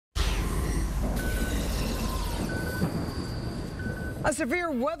A severe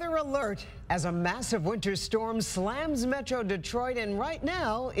weather alert as a massive winter storm slams Metro Detroit, and right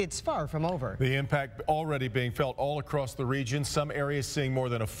now it's far from over. The impact already being felt all across the region. Some areas seeing more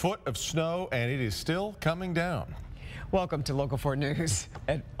than a foot of snow, and it is still coming down. Welcome to Local 4 News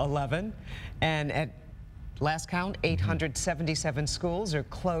at 11. And at last count, 877 schools are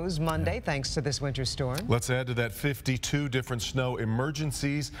closed Monday thanks to this winter storm. Let's add to that 52 different snow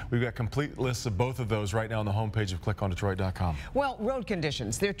emergencies. We've got complete lists of both of those right now on the homepage of clickondetroit.com. Well, road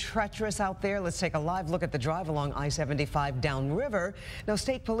conditions, they're treacherous out there. Let's take a live look at the drive along I-75 downriver. Now,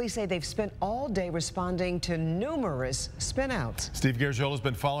 state police say they've spent all day responding to numerous spinouts. Steve Gargiola's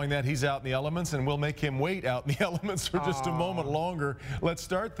been following that. He's out in the elements, and we'll make him wait out in the elements for just a moment longer. Let's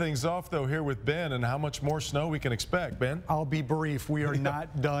start things off, though, here with Ben and how much more snow we can expect. Ben? I'll be brief. We are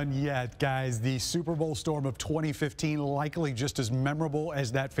not done yet, guys. The Super Bowl storm of 2015 likely just as memorable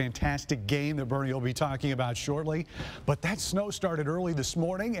as that fantastic game that Bernie will be talking about shortly. But that snow started early this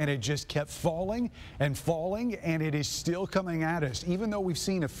morning, and it just kept falling, and it is still coming at us. Even though we've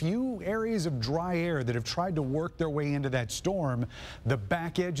seen a few areas of dry air that have tried to work their way into that storm, the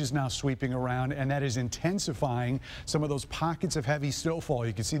back edge is now sweeping around, and that is intensifying some of those pockets of heavy snowfall.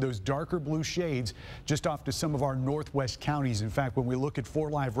 You can see those darker blue shades just off to some of our northwest counties. In fact, when we look at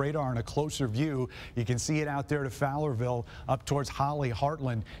 4Live radar in a closer view, you can see it out there to Fowlerville, up towards Holly,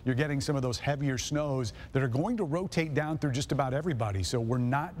 Heartland. You're getting some of those heavier snows that are going to rotate down through just about everybody. So we're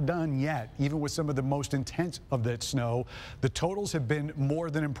not done yet, even with some of the most intense of that snow. The totals have been more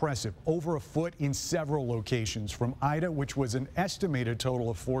than impressive. Over a foot in several locations, from Ida, which was an estimated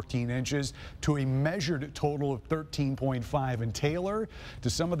total of 14 inches, to a measured total of 13.5 in Taylor, to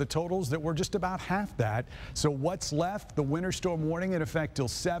some of the totals that were just about half that. So what's left? The winter storm warning in effect till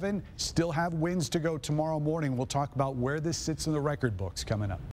 7. Still have winds to go tomorrow morning. We'll talk about where this sits in the record books coming up.